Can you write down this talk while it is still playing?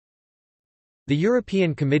The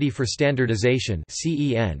European Committee for Standardization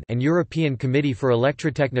 (CEN) and European Committee for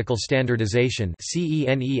Electrotechnical Standardization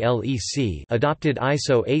 (CENELEC) adopted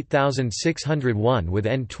ISO 8601 with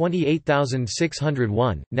EN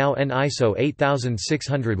 28601, now EN ISO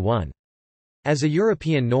 8601. As a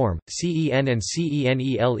European norm, CEN and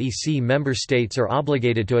CENELEC member states are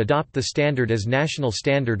obligated to adopt the standard as national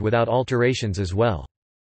standard without alterations as well.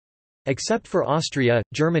 Except for Austria,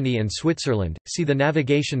 Germany and Switzerland, see the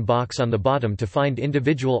navigation box on the bottom to find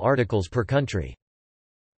individual articles per country.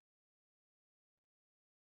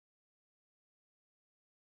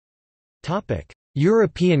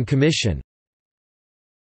 European Commission.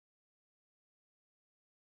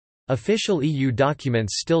 Official EU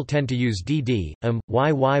documents still tend to use DD,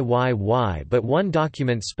 YYYY, but one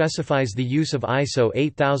document specifies the use of ISO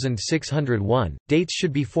 8601. Dates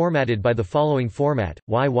should be formatted by the following format: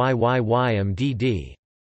 YYYYMDD.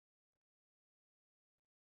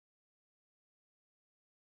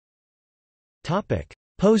 Topic: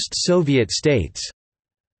 Post-Soviet states.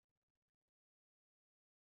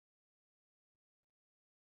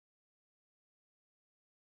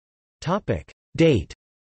 Topic: Date.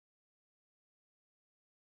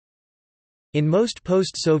 In most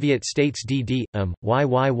post-Soviet states DD,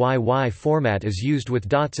 YYYY format is used with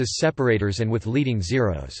dots as separators and with leading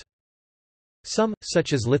zeros. Some,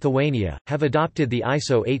 such as Lithuania, have adopted the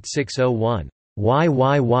ISO 8601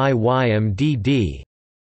 YYYYMDD,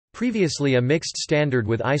 previously a mixed standard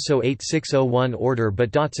with ISO 8601 order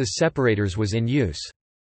but dots as separators was in use.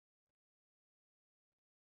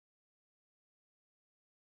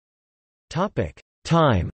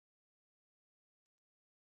 Time.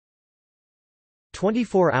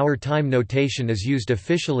 24-hour time notation is used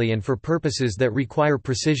officially and for purposes that require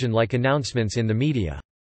precision like announcements in the media.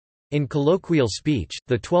 In colloquial speech,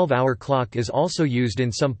 the 12-hour clock is also used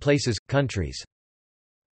in some places, countries.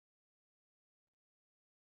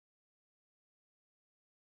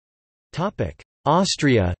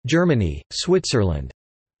 Austria, Germany, Switzerland.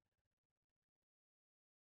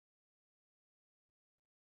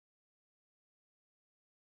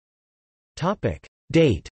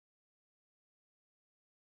 Date.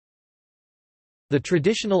 The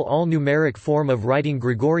traditional all-numeric form of writing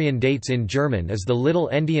Gregorian dates in German is the little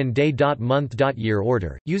endian day.month.year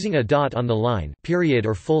order, using a dot on the line, period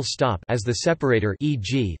or full stop as the separator,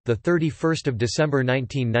 e.g., the 31st of December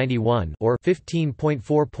 1991 or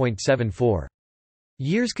 15.4.74.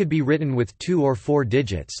 Years could be written with 2 or 4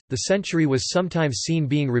 digits. The century was sometimes seen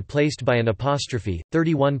being replaced by an apostrophe,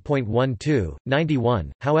 31.12,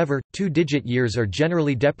 91. However, 2-digit years are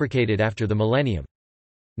generally deprecated after the millennium.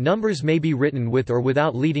 Numbers may be written with or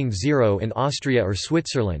without leading zero in Austria or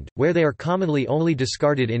Switzerland, where they are commonly only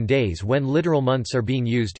discarded in days when literal months are being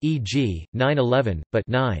used, e.g., 9/11, but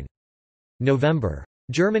 9 November.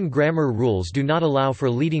 German grammar rules do not allow for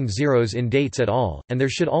leading zeros in dates at all, and there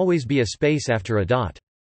should always be a space after a dot.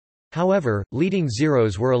 However, leading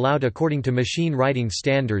zeros were allowed according to machine writing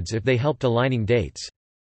standards if they helped aligning dates.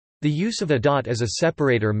 The use of a dot as a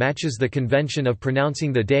separator matches the convention of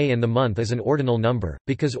pronouncing the day and the month as an ordinal number,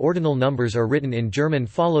 because ordinal numbers are written in German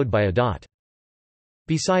followed by a dot.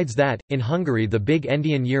 Besides that, in Hungary the big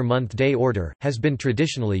endian year-month-day order has been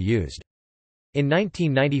traditionally used. In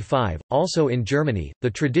 1995, also in Germany, the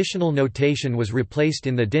traditional notation was replaced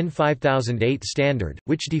in the DIN 5008 standard,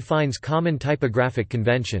 which defines common typographic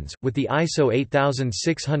conventions, with the ISO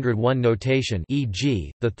 8601 notation,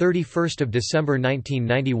 e.g., the 31st of December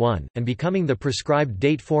 1991, and becoming the prescribed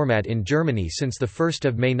date format in Germany since the 1st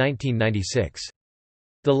of May 1996.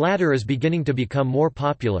 The latter is beginning to become more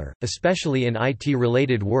popular, especially in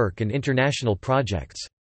IT-related work and international projects.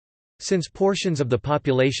 Since portions of the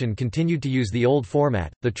population continued to use the old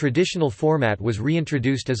format, the traditional format was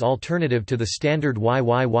reintroduced as alternative to the standard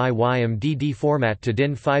YYYYMDD format to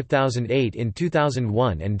DIN 5008 in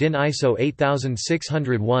 2001 and DIN ISO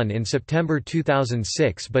 8601 in September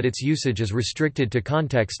 2006, but its usage is restricted to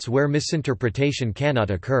contexts where misinterpretation cannot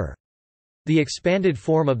occur. The expanded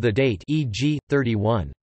form of the date, e.g.,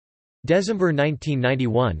 31 December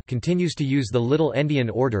 1991, continues to use the little endian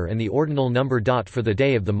order and the ordinal number dot for the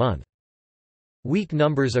day of the month. Week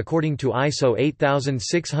numbers according to ISO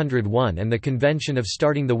 8601 and the convention of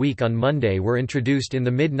starting the week on Monday were introduced in the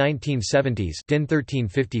mid-1970s DIN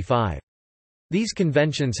 1355. These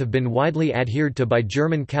conventions have been widely adhered to by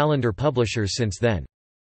German calendar publishers since then.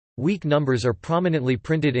 Week numbers are prominently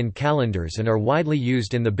printed in calendars and are widely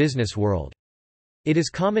used in the business world. It is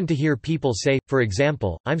common to hear people say, for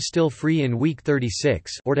example, "I'm still free in week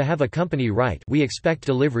 36," or to have a company write, "We expect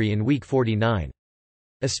delivery in week 49."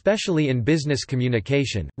 Especially in business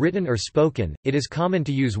communication, written or spoken, it is common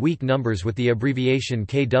to use week numbers with the abbreviation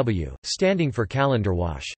KW, standing for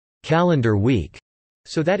Kalenderwoche, calendar week,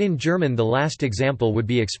 so that in German the last example would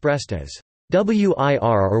be expressed as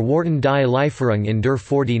WIR or Warten die Lieferung in der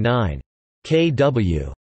 49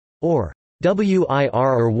 KW, or WIR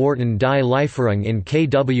or Warten die Lieferung in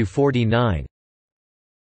KW 49.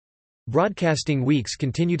 Broadcasting weeks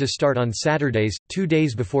continue to start on Saturdays, 2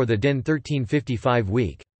 days before the DIN 1355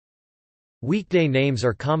 week. Weekday names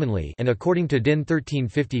are commonly, and according to DIN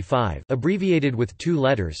 1355, abbreviated with 2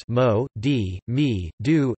 letters mo, d, me,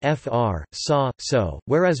 do, fr, sa, so,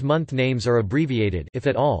 whereas month names are abbreviated, if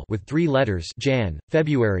at all, with 3 letters Jan,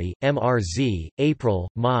 February, mrz, April,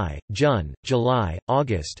 Mai, Jun, July,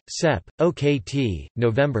 August, Sep, Okt,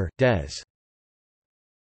 November, Des.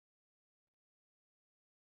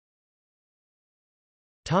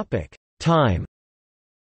 Time.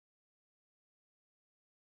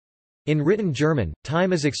 In written German,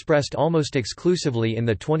 time is expressed almost exclusively in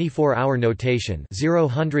the 24-hour notation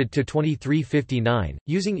 0000 to 2359,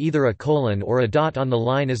 using either a colon or a dot on the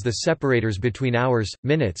line as the separators between hours,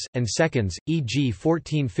 minutes, and seconds, e.g.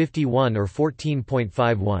 1451 or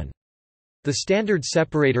 14.51. The standard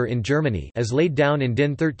separator in Germany, as laid down in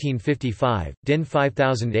DIN 1355, DIN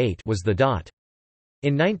 5008, was the dot.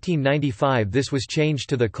 In 1995 this was changed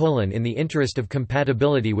to the colon in the interest of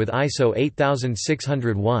compatibility with ISO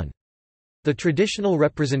 8601. The traditional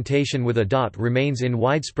representation with a dot remains in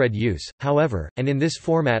widespread use, however, and in this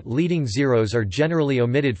format leading zeros are generally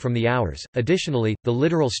omitted from the hours. Additionally, the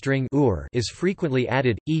literal string Uhr is frequently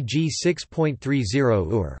added, e.g.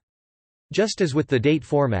 6.30 Uhr. Just as with the date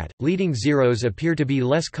format, leading zeros appear to be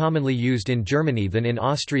less commonly used in Germany than in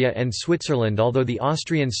Austria and Switzerland, although the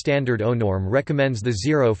Austrian standard O-norm recommends the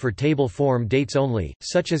zero for table form dates only,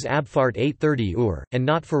 such as Abfahrt 8:30 Uhr, and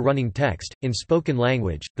not for running text. In spoken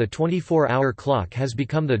language, the 24-hour clock has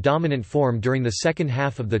become the dominant form during the second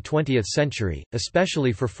half of the 20th century,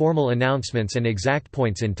 especially for formal announcements and exact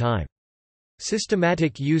points in time.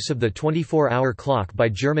 Systematic use of the 24-hour clock by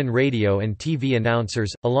German radio and TV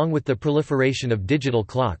announcers, along with the proliferation of digital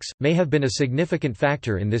clocks, may have been a significant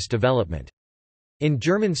factor in this development. In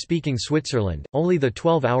German-speaking Switzerland, only the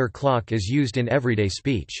 12-hour clock is used in everyday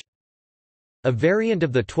speech. A variant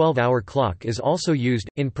of the 12-hour clock is also used,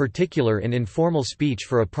 in particular in informal speech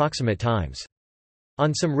for approximate times.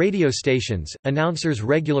 On some radio stations, announcers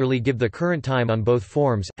regularly give the current time on both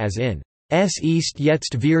forms, as in Es ist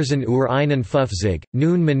jetzt 14:51,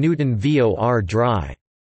 nun Minuten vor 3.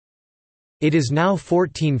 It is now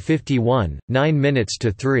 14:51, 9 minutes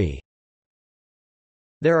to 3.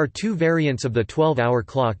 There are 2 variants of the 12-hour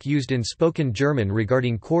clock used in spoken German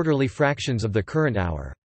regarding quarterly fractions of the current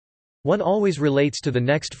hour. One always relates to the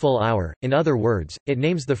next full hour, in other words, it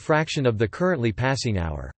names the fraction of the currently passing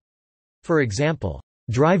hour. For example,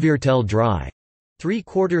 Dreiviertel drei,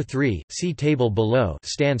 3/4 see table below,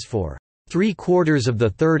 stands for 3/4 of the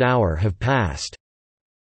third hour have passed.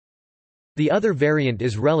 The other variant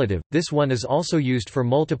is relative, this one is also used for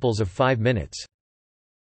multiples of 5 minutes.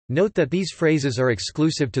 Note that these phrases are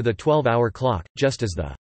exclusive to the 12-hour clock, just as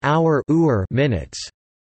the hour Uhr minutes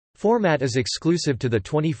format is exclusive to the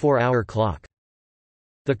 24-hour clock.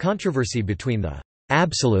 The controversy between the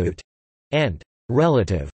absolute and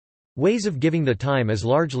relative ways of giving the time is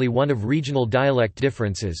largely one of regional dialect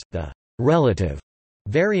differences. The relative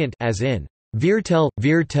variant, as in Viertel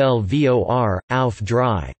vor, auf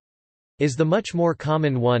 3, is the much more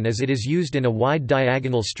common one as it is used in a wide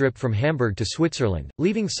diagonal strip from Hamburg to Switzerland,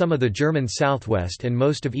 leaving some of the German southwest and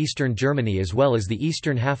most of eastern Germany as well as the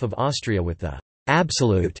eastern half of Austria with the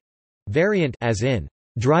absolute variant, as in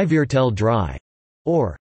Dreiviertel drei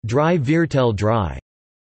or Dreiviertel drei.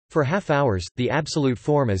 For half hours, the absolute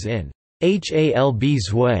form as in halb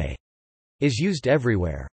zwei is used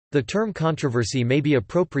everywhere. The term controversy may be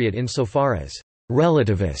appropriate insofar as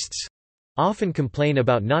relativists often complain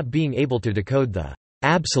about not being able to decode the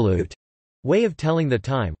absolute way of telling the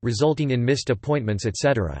time, resulting in missed appointments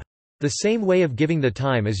etc. The same way of giving the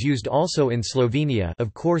time is used also in Slovenia,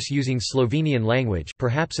 of course using Slovenian language,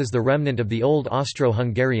 perhaps as the remnant of the old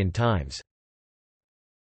Austro-Hungarian times.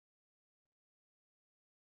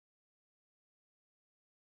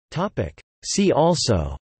 See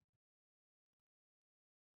also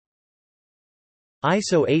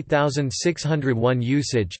ISO 8601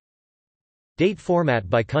 usage, date format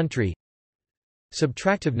by country,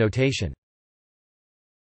 subtractive notation.